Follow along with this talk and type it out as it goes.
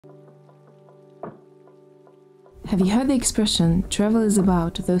Have you heard the expression, travel is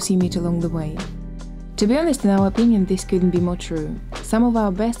about those you meet along the way? To be honest, in our opinion, this couldn't be more true. Some of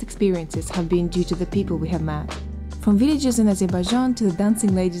our best experiences have been due to the people we have met. From villagers in Azerbaijan to the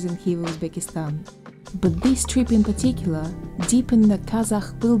dancing ladies in Khiva, Uzbekistan. But this trip in particular, deep in the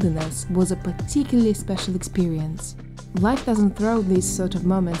Kazakh wilderness, was a particularly special experience. Life doesn't throw these sort of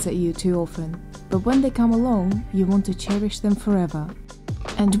moments at you too often, but when they come along, you want to cherish them forever.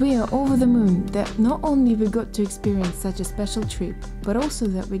 And we are over the moon that not only we got to experience such a special trip, but also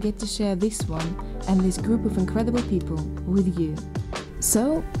that we get to share this one and this group of incredible people with you.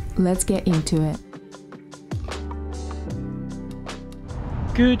 So, let's get into it.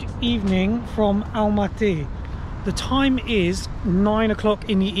 Good evening from Almaty. The time is 9 o'clock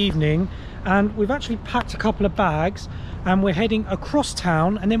in the evening and we've actually packed a couple of bags and we're heading across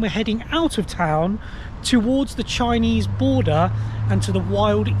town and then we're heading out of town towards the Chinese border and to the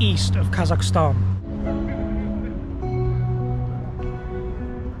wild east of Kazakhstan.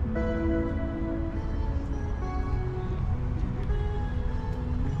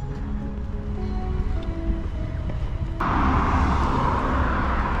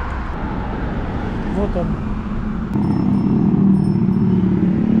 Вот он.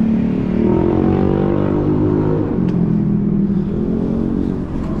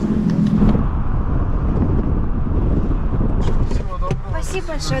 Спасибо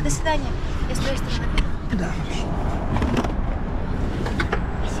большое. До свидания. Я с твоей стороны. Да.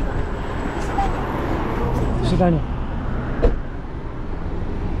 Спасибо. До свидания. До свидания.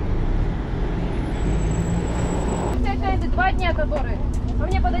 Кайнdy, 2 дня которые. Вы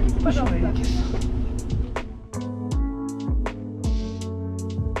мне подойдите, пожалуйста.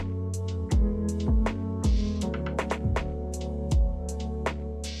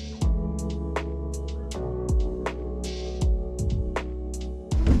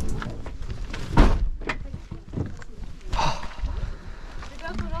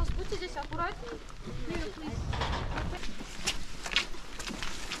 Здесь аккуратнее.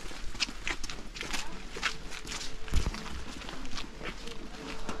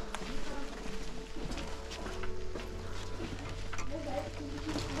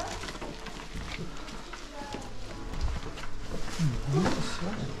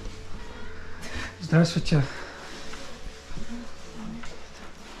 Здравствуйте.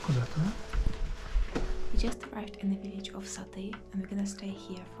 Куда-то? We just arrived in the village of Sati and we're gonna stay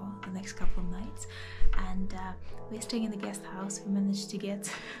here for the next couple of nights, and we're staying in the guest house. We managed to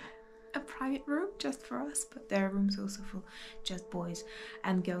get a private room just for us, but there are rooms also for just boys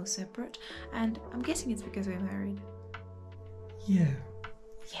and girls separate, and I'm guessing it's because we're married. Yeah.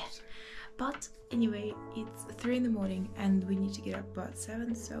 But anyway, it's 3 in the morning and we need to get up about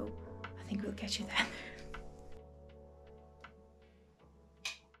 7, so I think we'll catch you then.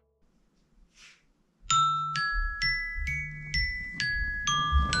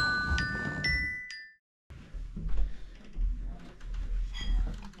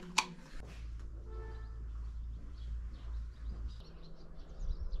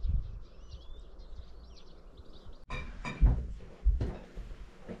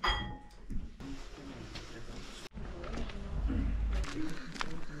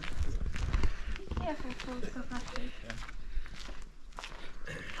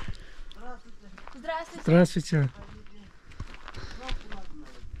 Здравствуйте. Здравствуйте.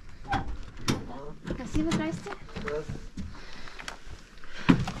 Спасибо, здрасте.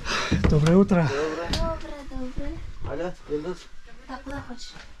 Доброе утро. Доброе. Так, куда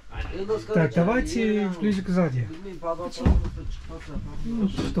хочешь? Так, давайте ближе к сзади. Почему? Ну,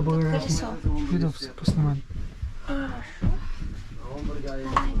 чтобы Колесо. видов поснимать. Хорошо.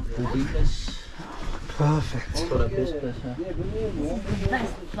 Perfect.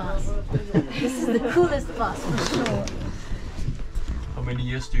 Best bus. This is the coolest bus for sure. How many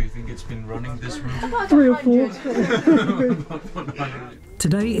years do you think it's been running this route? About 3 or 100. 4.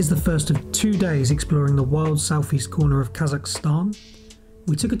 Today is the first of 2 days exploring the wild southeast corner of Kazakhstan.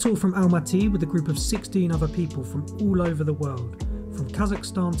 We took a tour from Almaty with a group of 16 other people from all over the world, from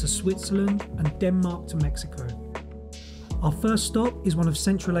Kazakhstan to Switzerland and Denmark to Mexico. Our first stop is one of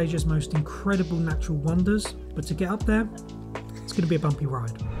Central Asia's most incredible natural wonders, but to get up there, it's going to be a bumpy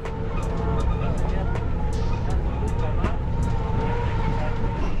ride.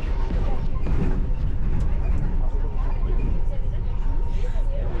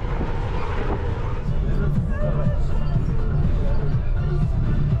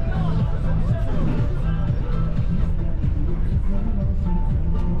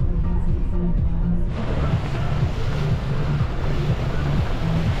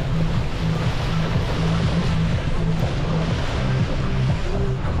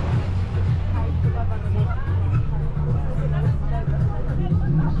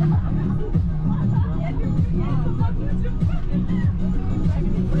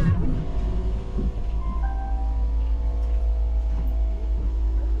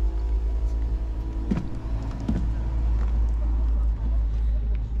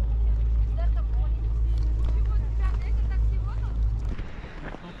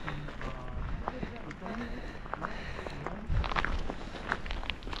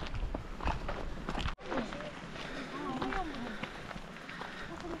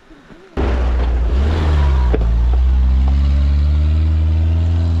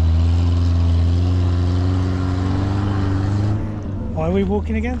 we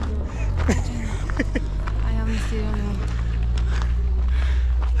walking again? I honestly don't know.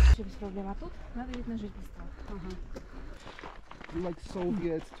 Без проблем. А тут надо, видно, жить без страха. Like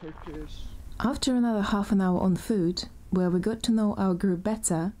Soviet, Turkish. After another half an hour on foot, where we got to know our group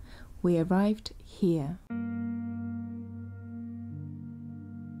better, we arrived here.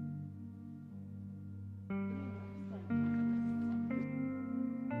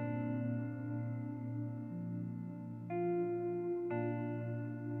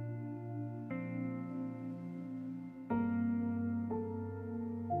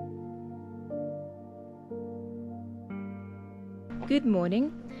 Good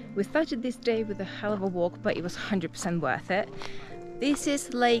morning. We started this day with a hell of a walk, but it was 100% worth it. This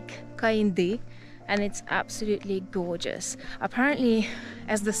is Lake Kaiyndy and it's absolutely gorgeous. Apparently,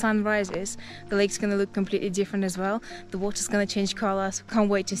 as the sun rises, the lake's gonna look completely different as well. The water's gonna change colors. Can't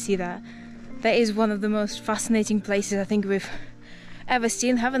wait to see that. That is one of the most fascinating places I think we've ever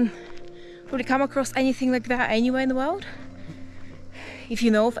seen. Haven't really come across anything like that anywhere in the world. If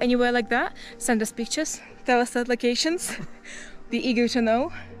you know of anywhere like that, send us pictures, tell us the locations. Be eager to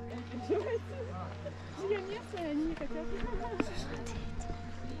know.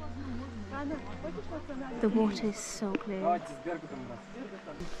 The water is so clear. I thought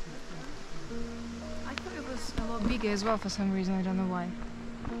it was a lot bigger as well for some reason, I don't know why.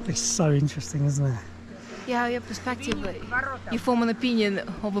 It's so interesting, isn't it? Yeah, your perspective, like, you form an opinion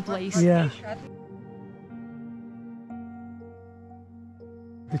of a place. Yeah.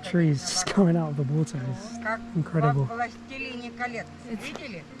 The trees just coming out of the water is incredible.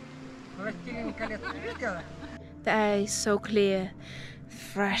 The air is so clear,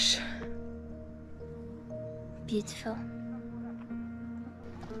 fresh. Beautiful.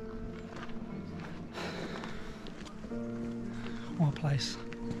 What a place.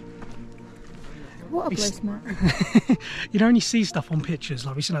 What a place, Matt. You'd only see stuff on pictures,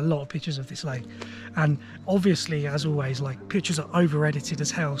 like we've seen a lot of pictures of this lake, and obviously, as always, like pictures are over edited as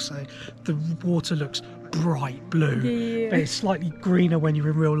hell, so the water looks bright blue, but it's slightly greener when you're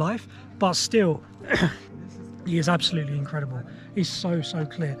in real life, but still it is absolutely incredible. It's so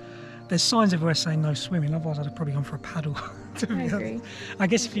clear. There's signs everywhere saying no swimming, otherwise I'd have probably gone for a paddle. To be honest. I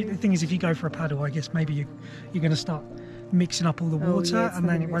guess the thing is, if you go for a paddle, I guess maybe you're going to start mixing up all the water, and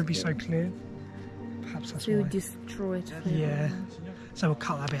then it won't be so clear. Perhaps that's why. Destroy it. Yeah. So we'll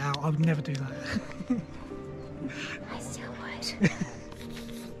cut that bit out. I would never do that. I still would.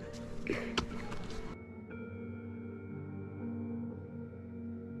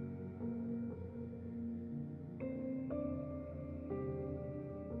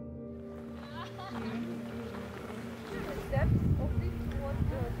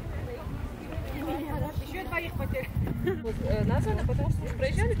 Названо, потому что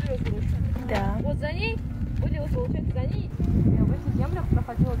проезжали березу. Да. Вот за ней были, вот, получается, за ней в этих землях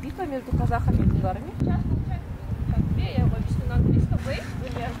проходила битва между казахами и булгарами. Сейчас, получается, я вам объясню на английском.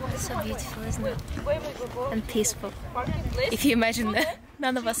 It's so beautiful, isn't it? And peaceful. If you imagine that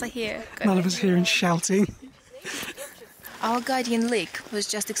none of us are here. None of us here and shouting. Our guardian lake was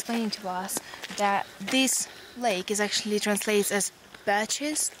just explaining to us that this lake is actually translates as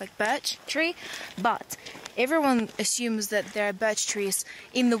birches, like birch tree, but everyone assumes that there are birch trees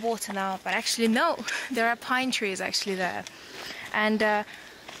in the water now, but actually no, there are pine trees actually there. And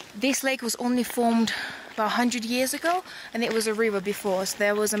this lake was only formed about 100 years ago, and it was a river before, so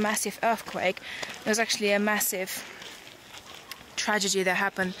there was a massive earthquake. There was actually a massive tragedy that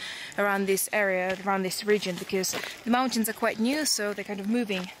happened around this area, around this region, because the mountains are quite new, so they're kind of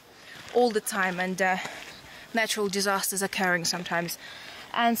moving all the time, and natural disasters occurring sometimes.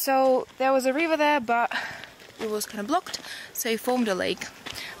 And so there was a river there, but it was kind of blocked, so it formed a lake.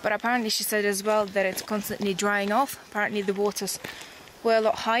 But apparently she said as well that it's constantly drying off. Apparently the waters were a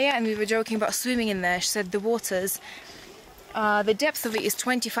lot higher, and we were joking about swimming in there. She said the waters, the depth of it is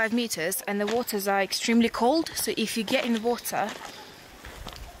 25 meters, and the waters are extremely cold, so if you get in the water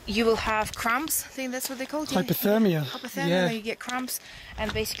you will have cramps. I think that's what they call it. Hypothermia. Hypothermia, Yeah. you get cramps.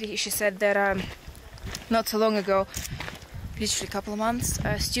 And basically she said that not so long ago, literally a couple of months,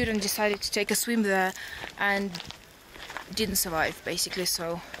 a student decided to take a swim there and didn't survive, basically.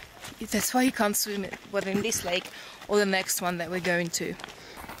 So that's why you can't swim whether in this lake or the next one that we're going to.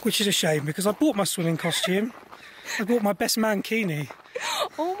 Which is a shame, because I bought my swimming costume. I bought my best man Kaiyndy.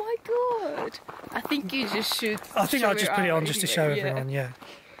 Oh my god! I think you just should. I think I'll just put it on just to show everyone, yeah.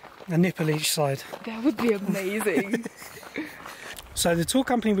 A nipple each side. That would be amazing. So the tour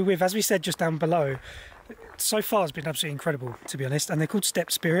company we're with, as we said just down below, so far has been absolutely incredible, to be honest, and they're called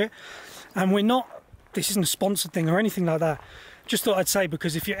Step Spirit. And this isn't a sponsored thing or anything like that. Just thought I'd say,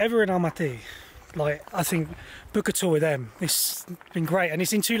 because if you're ever in Almaty, Like, I think book a tour with them. It's been great, and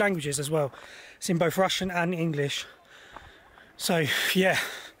it's in 2 languages as well. It's in both Russian and English. So yeah,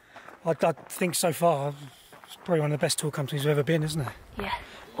 I think so far it's probably one of the best tour companies we've ever been, isn't it? Yeah.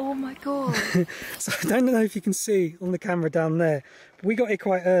 Oh my god. So I don't know if you can see on the camera down there, but we got here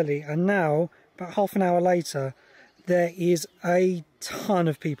quite early, and now about half an hour later there is a ton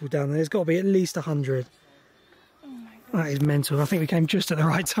of people down there. There's got to be at least 100. That is mental. I think we came just at the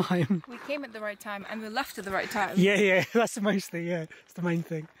right time. We came at the right time and we left at the right time. Yeah, that's the most thing, yeah. It's the main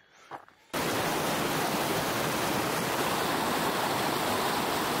thing.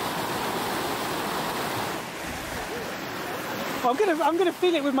 I'm gonna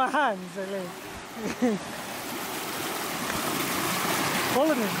feel it with my hands, at least.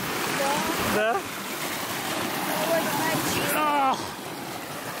 Follow me. There. Oh.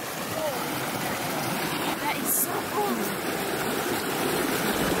 That is so cool.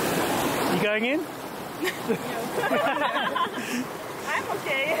 You going in? I'm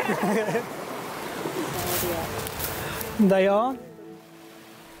okay. They are.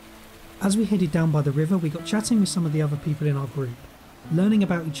 As we headed down by the river, we got chatting with some of the other people in our group, learning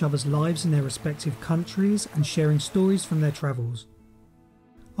about each other's lives in their respective countries and sharing stories from their travels.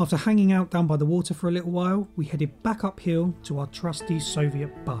 After hanging out down by the water for a little while, we headed back uphill to our trusty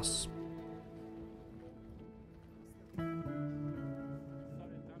Soviet bus.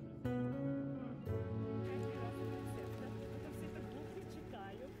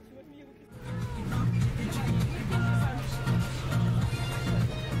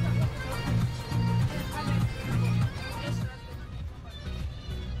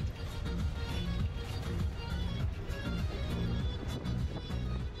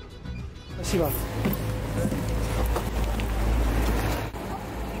 Спасибо.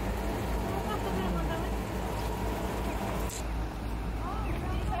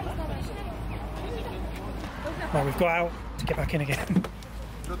 Right, we've got out to get back in again.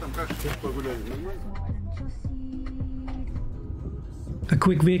 A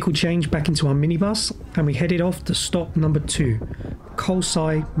quick vehicle change back into our minibus, and we headed off to stop number 2,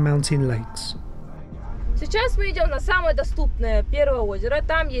 Kolsai Mountain Lakes. Сейчас мы идем на самое доступное первое озеро.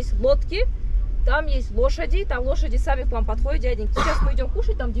 Там есть лодки, там есть лошади, там лошади сами к вам подходят, дяденьки. Сейчас мы идем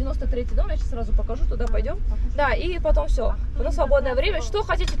кушать, там 93-й дом, я сейчас сразу покажу, туда пойдем. Да, и потом все. У нас свободное время, что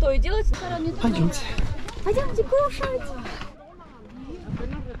хотите, то и делать. Пойдемте. Пойдемте кушать.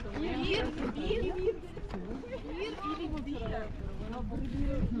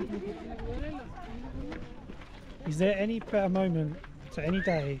 Is there any better moment to any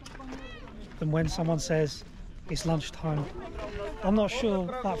day than when someone says it's lunchtime? I'm not sure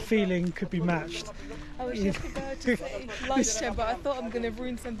that feeling could be matched. I was just about to say lunchtime, but I thought I'm going to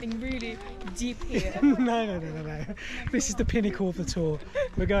ruin something really deep here. No. This is the pinnacle of the tour.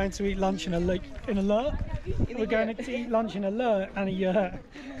 We're going to eat lunch in a lake, in a lurt. We're going to eat lunch in a lurt and a yurt.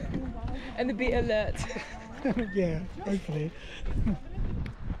 And a bit alert. Yeah, hopefully.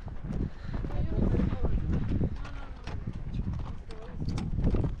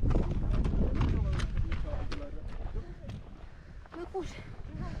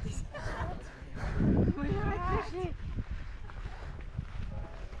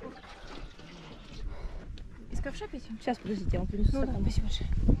 Из ковша пить? Сейчас, подождите, я вам принесу стакан. Спасибо большое.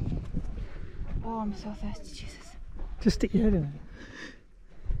 Oh, I'm so thirsty, Jesus. Just stick your head in it.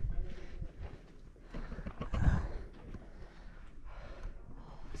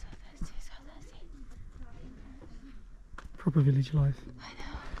 So thirsty. Proper village life. I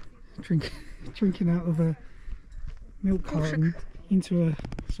know. Drinking out of a milk carton into a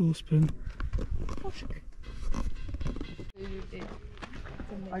saucepan.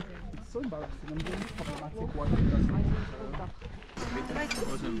 So embarrassing. I'm doing problematic work.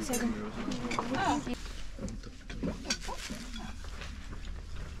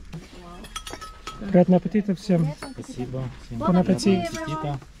 Приятного аппетита всем. Спасибо. Bon appetit.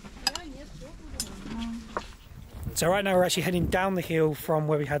 So right now we're actually heading down the hill from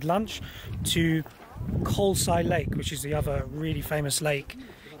where we had lunch to Kolsai Lake, which is the other really famous lake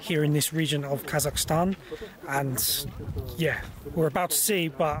here in this region of Kazakhstan. And yeah, we're about to see,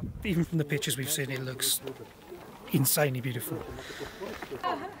 but even from the pictures we've seen, it looks insanely beautiful.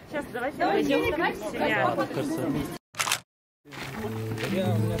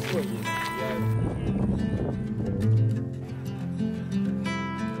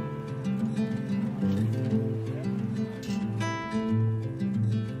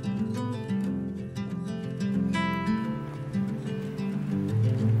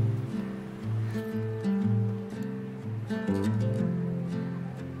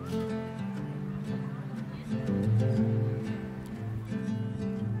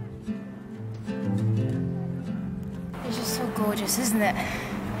 dangerous, isn't it?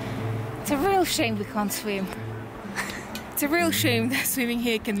 It's a real shame we can't swim. It's a real shame that swimming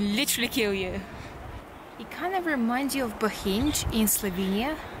here can literally kill you. It kind of reminds you of Bohinj in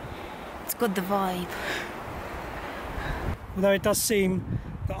Slovenia. It's got the vibe. Although it does seem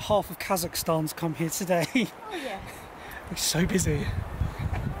that half of Kazakhstan's come here today. Oh yeah. It's so busy.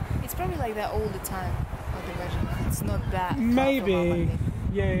 It's probably like that all the time, I would imagine. It's not that. Maybe.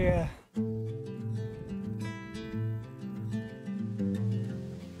 Yeah.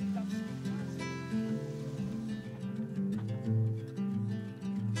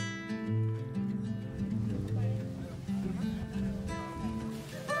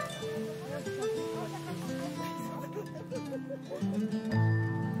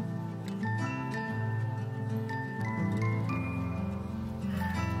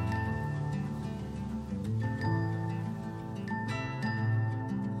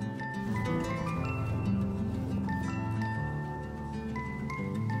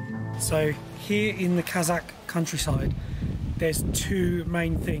 So here in the Kazakh countryside, there's two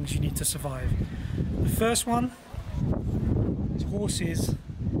main things you need to survive. The first one is horses,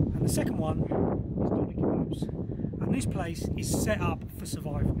 and the second one is donkey kebabs. And this place is set up for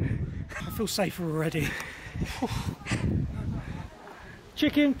survival. I feel safer already.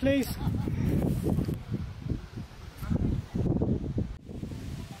 Chicken, please.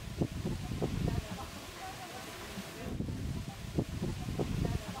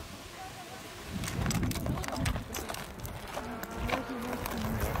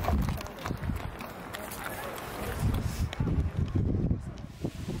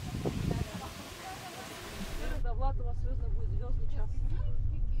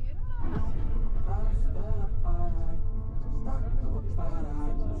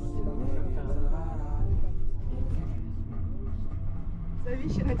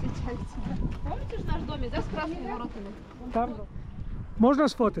 Помните наш домик, да, с красными воротами? Там можно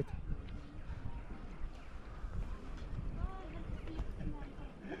сфотать?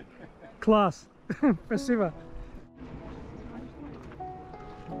 Класс. Спасибо.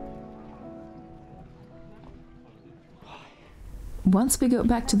 Once we got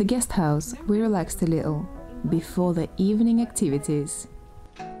back to the guest house, we relaxed a little before the evening activities.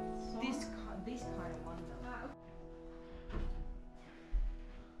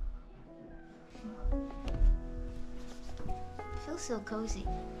 Feels so cozy.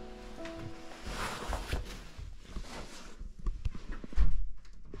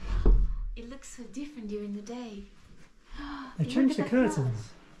 It looks so different during the day. They changed the curtains.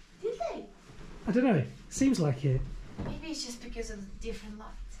 Did they? I don't know. Seems like it. Maybe it's just because of the different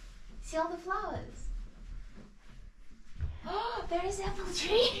light. See all the flowers? Oh, there is apple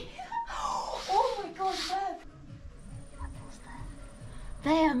tree. Oh my god, look.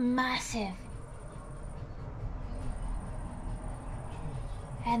 They are massive.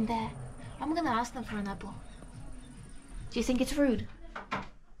 And I'm gonna ask them for an apple. Do you think it's rude?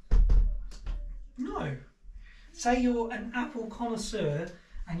 No. Say you're an apple connoisseur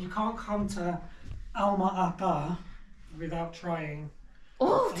and you can't come to Almaty without trying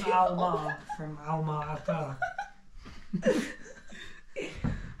an Alma from Almaty. I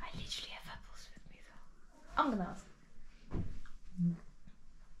literally have apples with me though. I'm gonna ask.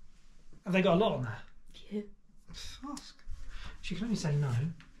 Have they got a lot on there? Yeah. Ask. She can only say no.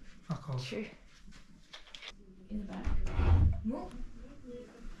 Fuck off. True. In the back.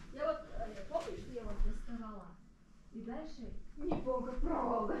 Я вот, помнишь, что я вот доставала? И дальше не бога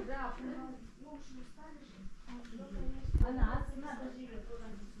провода. Да, ну уж не ставишь. Она надо жить.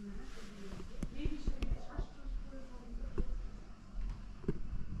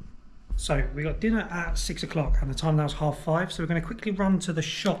 So we got dinner at 6 o'clock and the time now is 5:30, so we're going to quickly run to the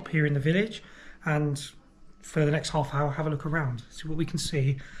shop here in the village and for the next half hour have a look around, see what we can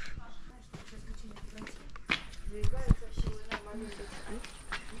see.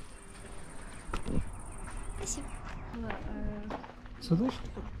 Сюда?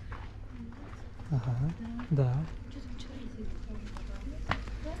 Ага, да.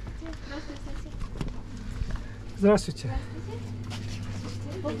 Здравствуйте.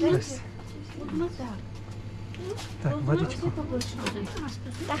 Здравствуйте. Так, водичку.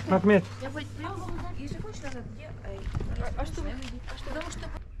 Ахмед. Если хочешь назад, где? А что? Потому что...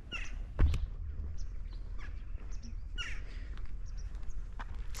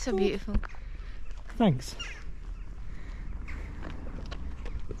 So beautiful. Thanks.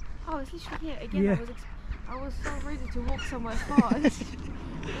 Oh, it's literally here again. Yeah. I was so ready to walk somewhere far.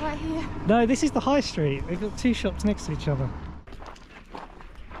 Right here. No, this is the high street. They've got two shops next to each other.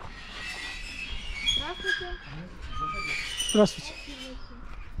 Здравствуйте.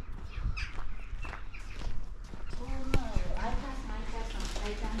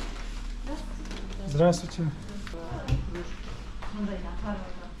 Здравствуйте.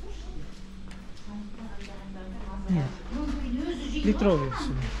 Нет. Литровый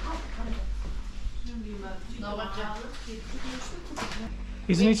все.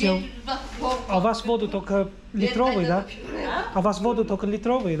 Извините, а у вас воду только литровый, да? А у вас воду только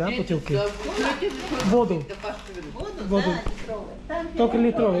литровые, да, бутылки? Воду. Воду. Только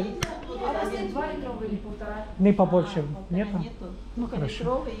литровый. Не побольше. Нет? Ну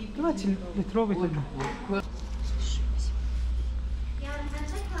хорошо. Давайте литровый тогда.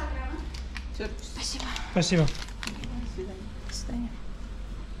 Спасибо. Спасибо. До свидания.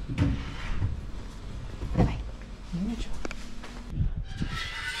 Давай. Ничего.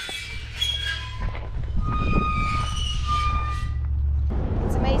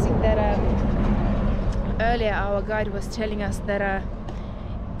 It's amazing that earlier our guide was telling us that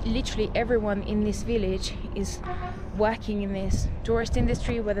literally everyone in this village is working in this tourist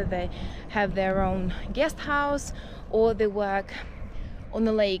industry, whether they have their own guest house or they work on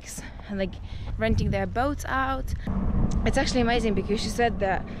the lakes and like renting their boats out. It's actually amazing because she said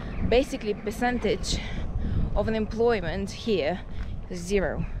that basically percentage of unemployment here is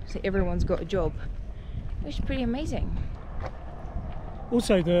 0, so everyone's got a job, which is pretty amazing.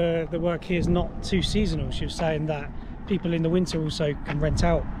 Also, the work here is not too seasonal. She was saying that people in the winter also can rent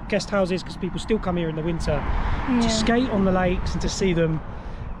out guest houses because people still come here in the winter to skate on the lakes and to see them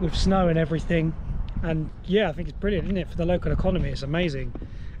with snow and everything. And yeah, I think it's brilliant, isn't it, for the local economy? It's amazing.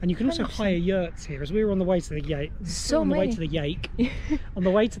 And you can also hire yurts here. As we were on the way to the yake, on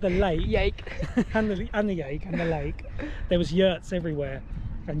the way to the lake, and the yake and the lake, there was yurts everywhere.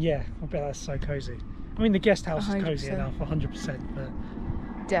 And yeah, I bet that's so cozy. I mean, the guest house 100%. Is cozy enough, 100%, but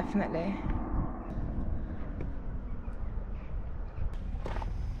definitely.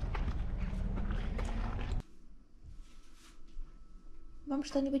 Вам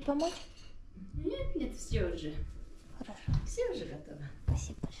что-нибудь помочь? Нет, нет, все уже. Хорошо. Все уже готово.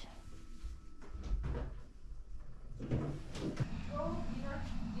 Спасибо большое.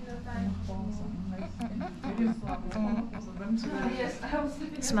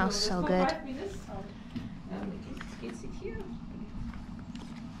 Smells so good.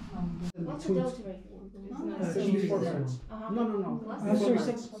 What's the delta rate? No. sorry,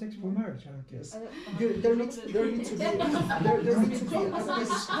 sex for marriage, I guess. There needs to be at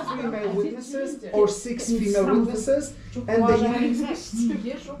least 3 male witnesses or 6 female witnesses, and they need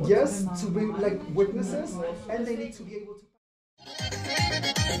to be like witnesses, and they need to be able to.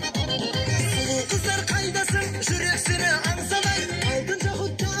 Kızlar kaydasın, yüreksine ansalar. Altınca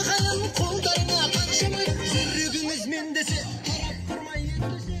hutta hayal kollarına kaçımı. Yüreğimiz mendesi, taraf kurmayı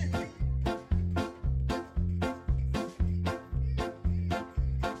yetişir.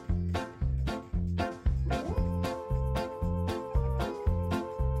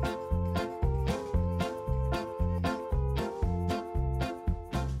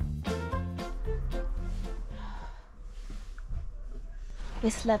 We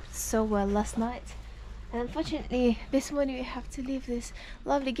slept so well last night, and unfortunately this morning we have to leave this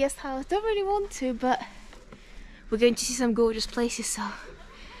lovely guest house. Don't really want to, but we're going to see some gorgeous places, so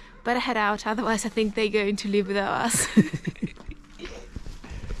better head out, otherwise I think they're going to leave without us.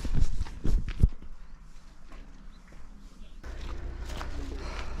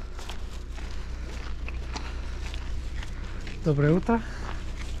 Доброе утро.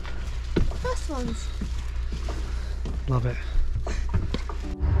 First ones. Love it.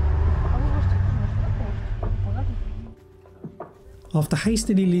 After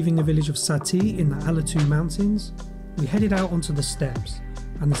hastily leaving the village of Sati in the Almaty mountains, we headed out onto the steppes,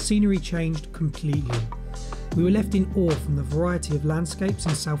 and the scenery changed completely. We were left in awe from the variety of landscapes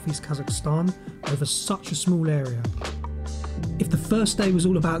in southeast Kazakhstan over such a small area. If the first day was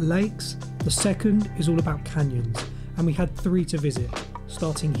all about lakes, the second is all about canyons, and we had 3 to visit,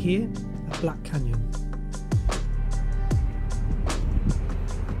 starting here at Black Canyon.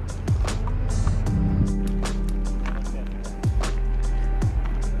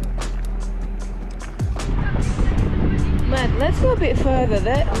 Man, let's go a bit further.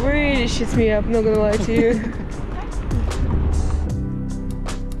 That really shits me up, not gonna lie to you.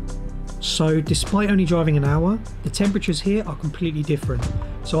 So, despite only driving an hour, the temperatures here are completely different.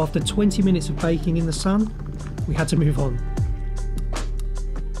 So after 20 minutes of baking in the sun, we had to move on.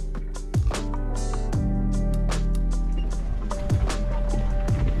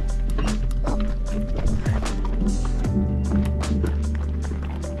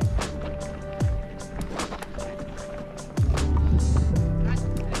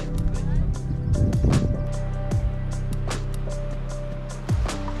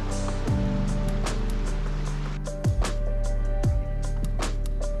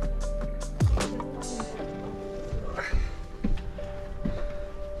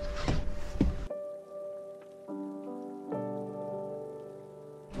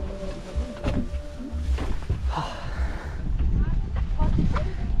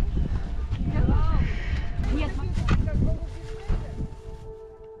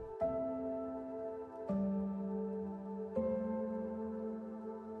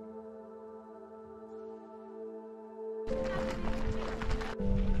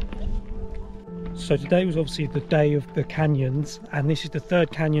 So today was obviously the day of the canyons, and this is the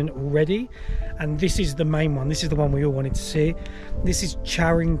third canyon already, and this is the main one. This is the one we all wanted to see. This is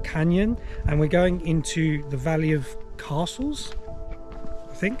Charyn Canyon, and we're going into the Valley of Castles,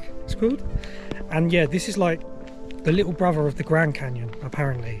 I think it's called. And yeah, this is like the little brother of the Grand Canyon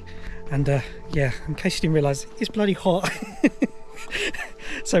apparently. And yeah, in case you didn't realise, it's bloody hot.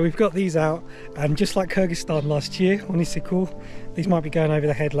 So we've got these out, and just like Kyrgyzstan last year, honestly cool. These might be going over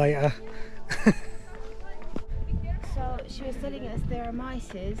the head later. So she was telling us there are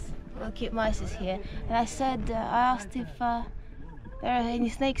mices, we'll keep mices here, and I said, I asked if there are any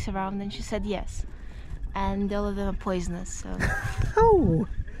snakes around, and she said yes, and all of them are poisonous. So Oh,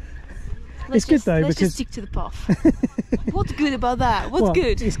 it's good though, let's because just stick to the path. What's good about that? What's well,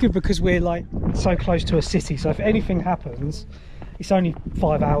 good? It's good because we're like so close to a city, so if anything happens, it's only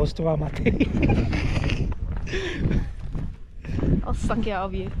 5 hours to Almaty. I'll suck it out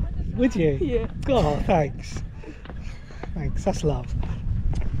of you. Would you? Yeah. Oh, thanks. Thanks, that's love.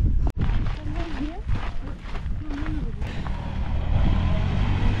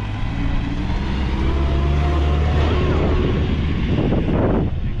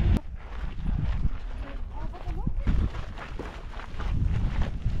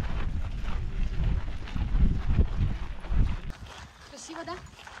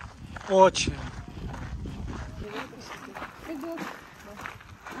 Очень.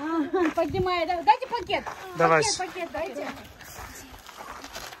 Поднимай, дайте пакет. Давай. Пакет, дайте.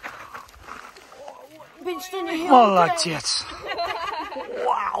 Молодец.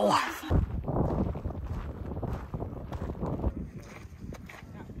 Вау.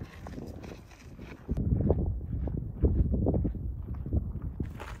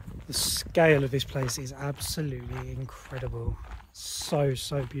 The scale of this place is absolutely incredible. So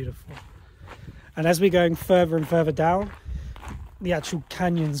beautiful. And as we're going further and further down, the actual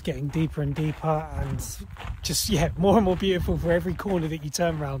canyon's getting deeper and deeper, and just, yeah, more and more beautiful for every corner that you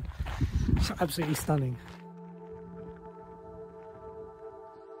turn around. It's absolutely stunning.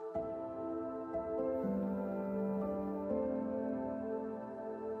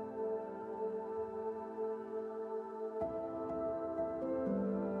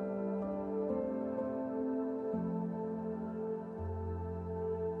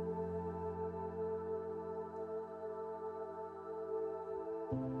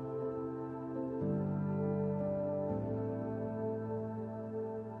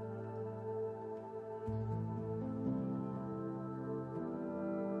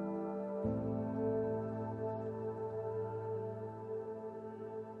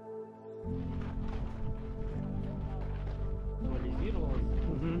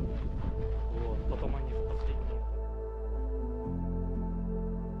 Вот, потом они в последние.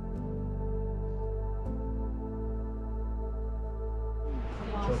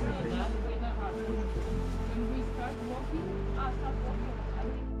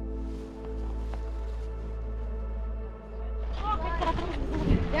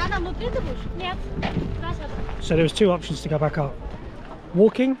 So there was two options to go back up: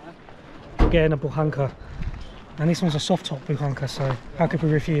 walking or getting a buhanka. And this one's a soft top buhanka, so how could we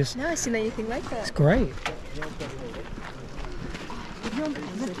refuse? Never seen anything like that. It's great.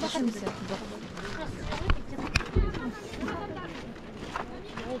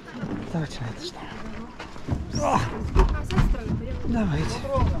 Давайте на эту сторону. Давайте.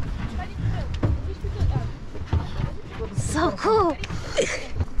 So cool.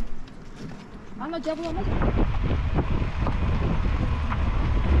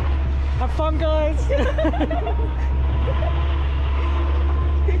 Have fun, guys.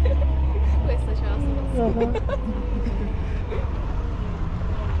 Questo c'è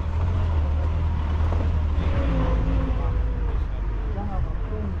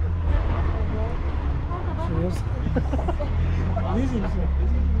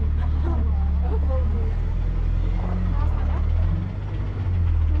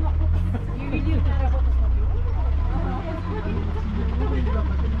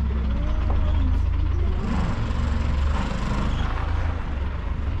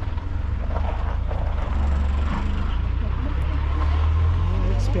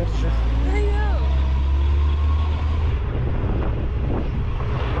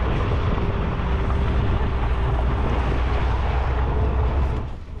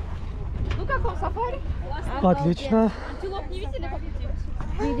Отлично. Антилоп не видели по пути?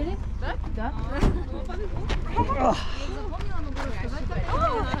 Видели? Да? Да.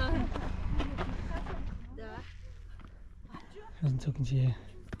 Wasn't talking to you.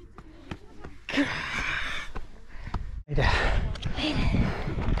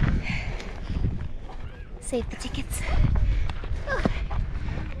 Save the tickets. Oh,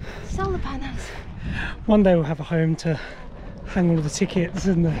 solar panels. One day we'll have a home to hang all of the tickets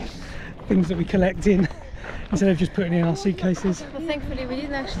and the things that we collect in, instead of just putting it in our suitcases. But thankfully we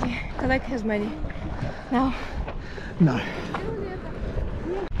didn't actually collect his money. No. No.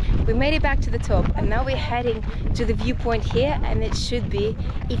 We made it back to the top and now we're heading to the viewpoint here, and it should be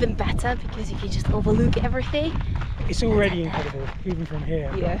even better because you can just overlook everything. It's already incredible, even from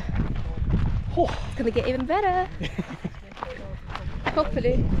here. Yeah. Oh. It's gonna get even better.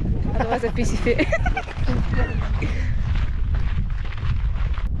 Hopefully. Otherwise I'm busy fit.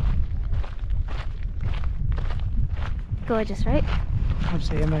 Gorgeous, right?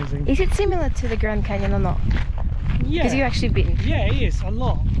 Absolutely amazing. Is it similar to the Grand Canyon or not? Yeah. Because you've actually been. Yeah, it is, a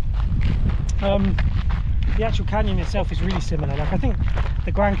lot. The actual canyon itself is really similar. Like, I think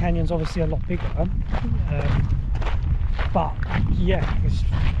the Grand Canyon's obviously a lot bigger. But yeah, it's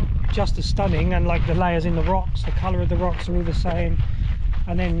just as stunning, and like the layers in the rocks, the colour of the rocks are all the same.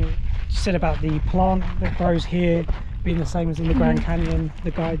 And then you said about the plant that grows here being the same as in the Grand Canyon,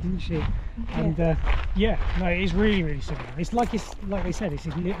 the guide, didn't she? And yeah, no, it is really, really similar. It's like they said, it's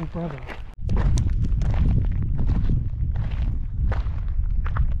his little brother.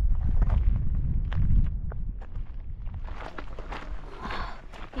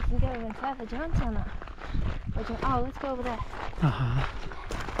 You can go even further, John, or not? Oh, let's go over there.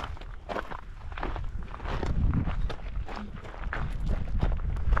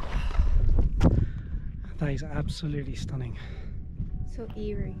 That is absolutely stunning. So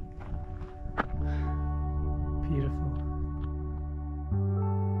eerie. Beautiful.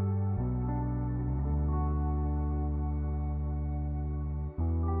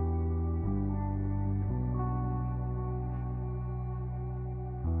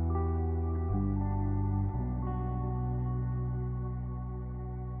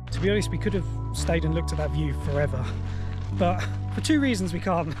 To be honest, we could have stayed and looked at that view forever, but for two reasons we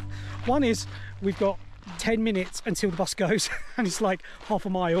can't. One is we've got 10 minutes until the bus goes and it's like half a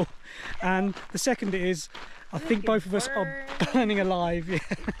mile, and the second is I think both of us are burning alive. Yeah.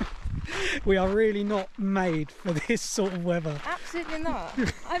 We are really not made for this sort of weather. Absolutely not.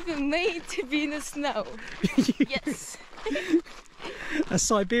 I've been made to be in the snow. Yes. A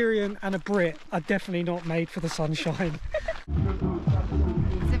Siberian and a Brit are definitely not made for the sunshine. Is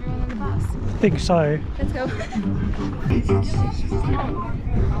everyone on the bus? I think so. Let's go. Is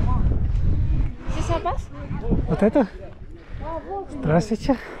this our bus? Вот это?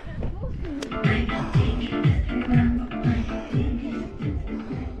 Здравствуйте.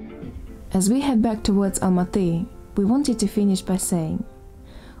 As we head back towards Almaty, we wanted to finish by saying,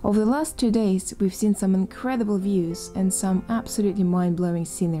 over the last 2 days we've seen some incredible views and some absolutely mind-blowing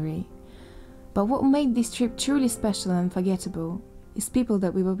scenery. But what made this trip truly special and unforgettable is people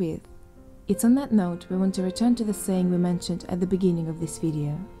that we were with. It's on that note we want to return to the saying we mentioned at the beginning of this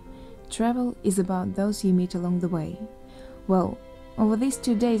video. Travel is about those you meet along the way. Well, over these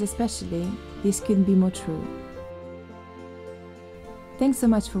 2 days especially, this couldn't be more true. Thanks so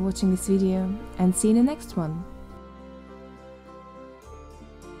much for watching this video, and see you in the next one!